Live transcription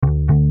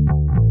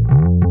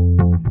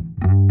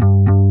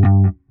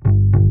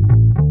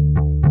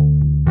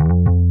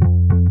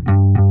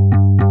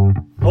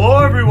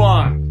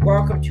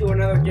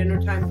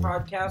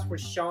podcast with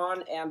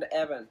Sean and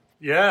Evan.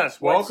 Yes,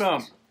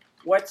 welcome.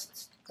 What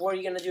are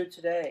you going to do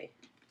today?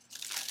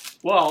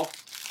 Well,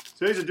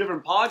 today's a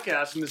different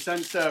podcast in the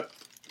sense that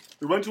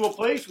we went to a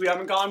place we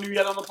haven't gone to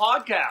yet on the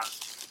podcast.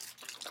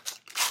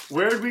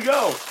 Where did we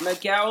go?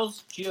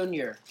 Miguel's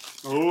Jr.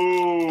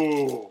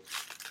 Oh.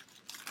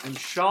 And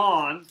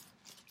Sean,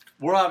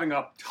 we're having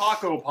a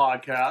taco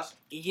podcast.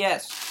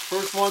 Yes.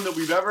 First one that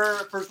we've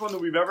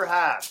ever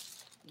had.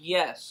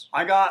 Yes.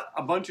 I got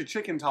a bunch of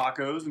chicken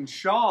tacos, and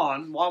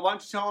Sean, why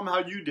don't you tell him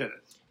how you did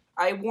it?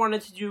 I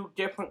wanted to do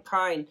different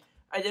kind.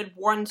 I did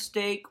one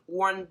steak,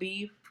 one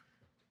beef.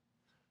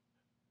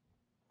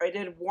 And I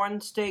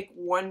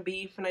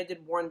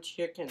did one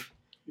chicken.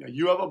 Yeah,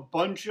 you have a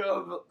bunch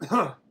of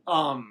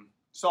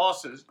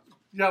sauces.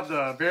 You have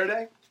the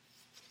verde,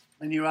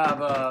 and you have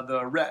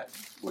the red,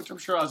 which I'm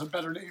sure has a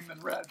better name than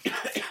red.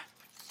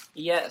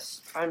 Yes,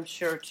 I'm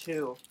sure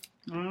too.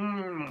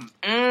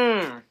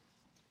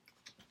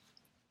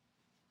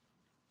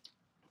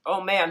 Oh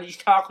man, these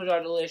tacos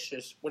are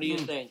delicious. What do you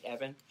think,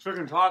 Evan?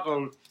 Chicken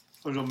tacos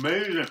is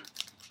amazing.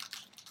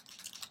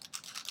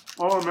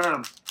 Oh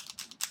man.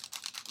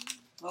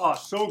 Oh,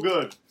 so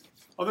good.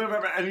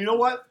 And you know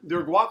what?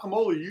 Their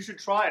guacamole, you should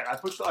try it.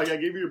 I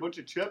gave you a bunch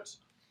of chips.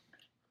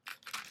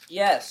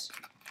 Yes.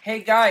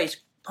 Hey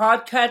guys,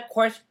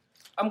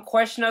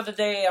 question of the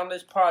day on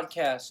this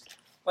podcast,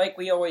 like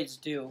we always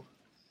do.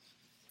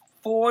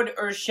 Ford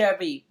or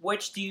Chevy,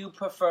 which do you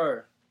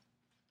prefer?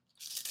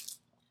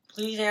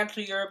 Please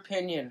answer your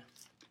opinion.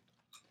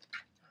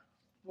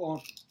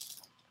 Well,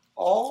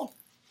 all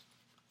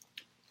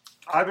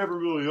I've ever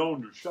really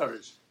owned are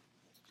Chevys.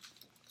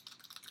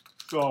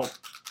 So,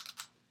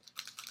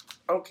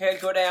 okay,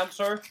 good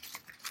answer.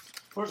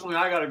 Personally,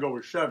 I gotta go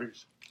with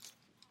Chevys.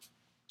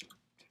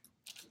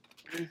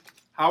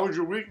 How was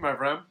your week, my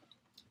friend?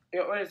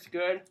 It was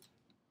good.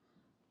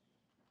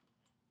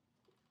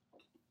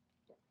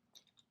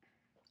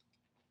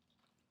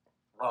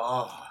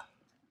 Oh,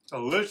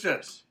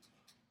 delicious.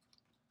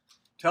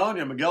 Telling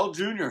you, Miguel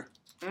Jr.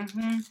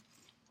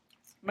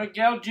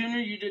 Miguel Jr.,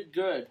 you did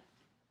good.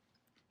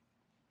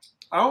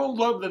 I don't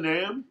love the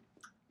name.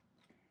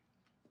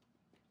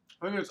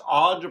 I think it's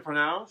odd to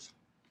pronounce,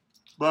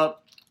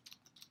 but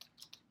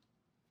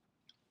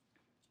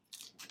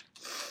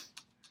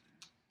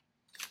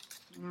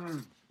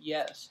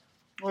yes.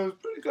 Well, it's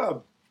pretty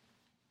good.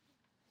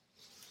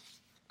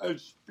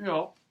 It's,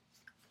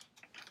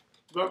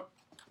 but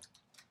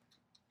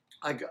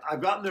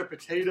I've gotten their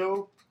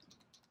potato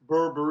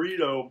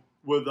burrito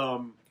with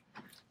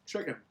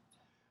chicken.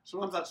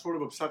 Sometimes that sort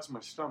of upsets my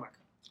stomach.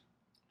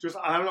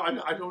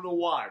 I don't know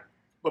why.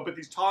 But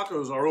these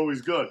tacos are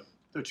always good.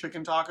 The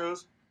chicken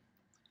tacos.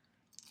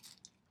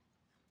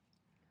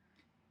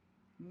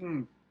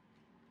 You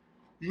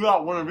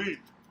got one of each.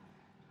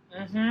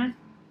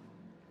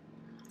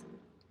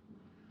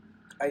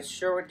 I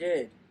sure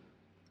did.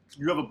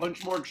 You have a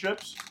bunch more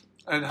chips.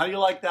 And how do you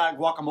like that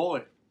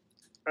guacamole?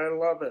 I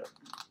love it.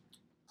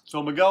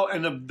 So Miguel,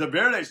 and the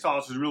verde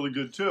sauce is really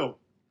good too.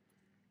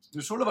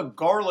 There's sort of a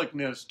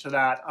garlicness to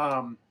that,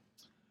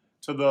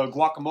 to the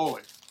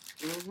guacamole.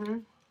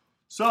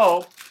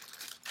 So,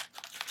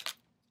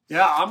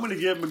 yeah, I'm going to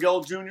give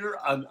Miguel Jr.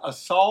 a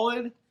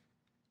solid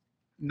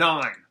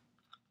 9.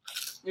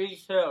 Me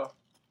too.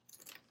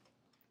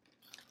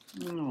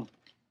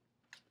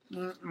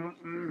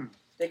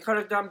 They could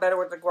have done better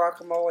with the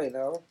guacamole,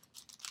 though.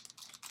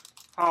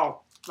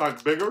 How?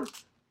 Like bigger?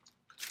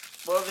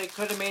 Well, they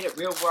could have made it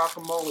real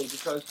guacamole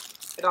because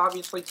it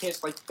obviously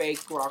tastes like fake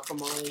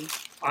guacamole.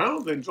 I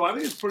don't think so. I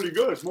think it's pretty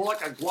good. It's more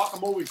like a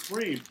guacamole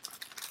cream.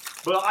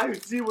 But I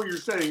see what you're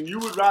saying. You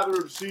would rather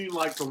have seen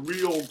like the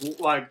real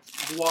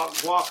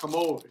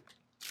guacamole.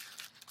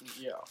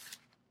 Yeah.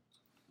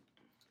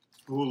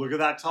 Ooh, look at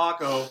that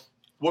taco.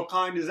 What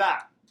kind is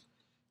that?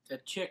 The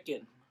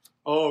chicken.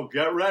 Oh,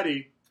 get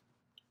ready.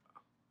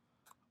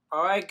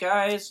 All right,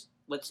 guys.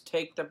 Let's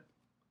put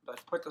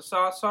the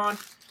sauce on.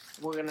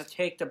 We're going to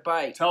take the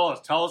bite. Tell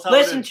us how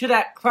Listen to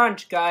that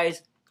crunch,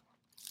 guys.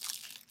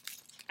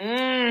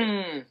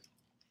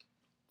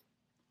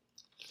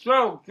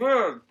 So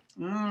good.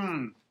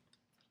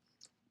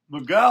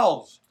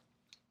 Miguel's.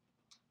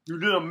 You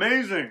did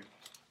amazing.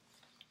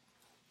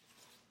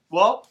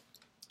 Well,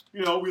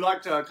 we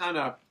like to kind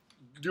of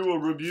do a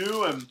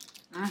review and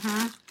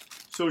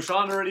so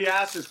Sean already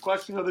asked his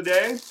question of the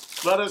day.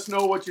 Let us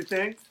know what you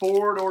think,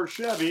 Ford or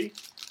Chevy.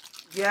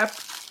 Yep.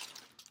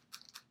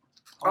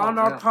 On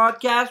our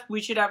podcast, we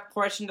should have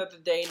question of the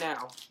day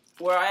now.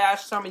 Where I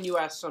asked some and you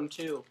asked some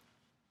too.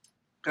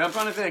 And I'm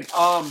trying to think.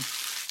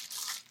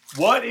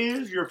 What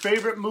is your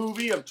favorite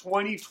movie of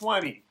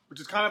 2020? Which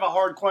is kind of a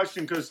hard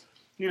question because,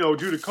 due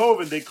to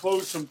COVID, they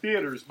closed some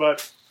theaters.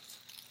 But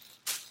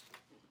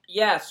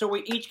yeah, so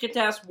we each get to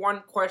ask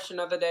one question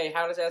of the day.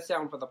 How does that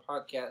sound for the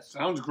podcast?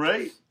 Sounds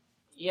great.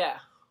 Yeah.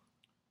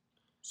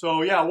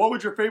 So, yeah, what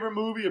was your favorite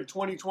movie of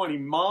 2020?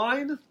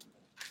 Mine? I'm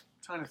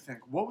trying to think.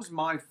 What was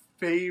my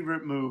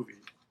favorite movie?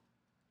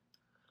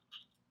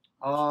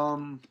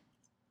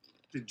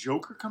 Did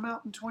Joker come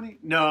out in 20?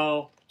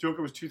 No,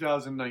 Joker was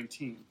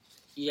 2019.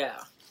 Yeah.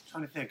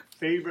 Trying to think.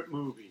 Favorite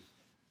movie.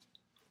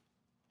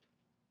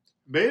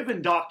 May have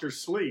been Dr.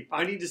 Sleep.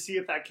 I need to see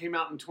if that came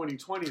out in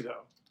 2020,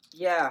 though.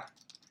 Yeah.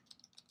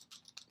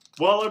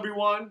 Well,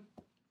 everyone,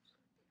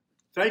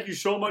 thank you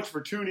so much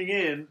for tuning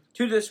in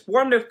to this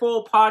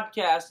wonderful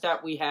podcast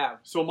that we have.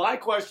 So my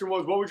question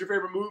was, what was your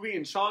favorite movie?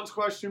 And Sean's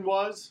question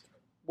was,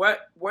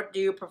 what do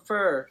you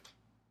prefer?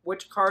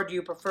 Which car do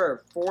you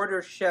prefer, Ford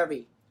or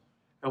Chevy?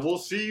 And we'll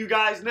see you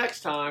guys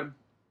next time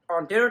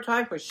on Dinner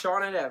Time with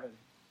Sean and Evan.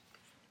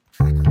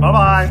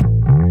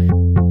 Bye-bye.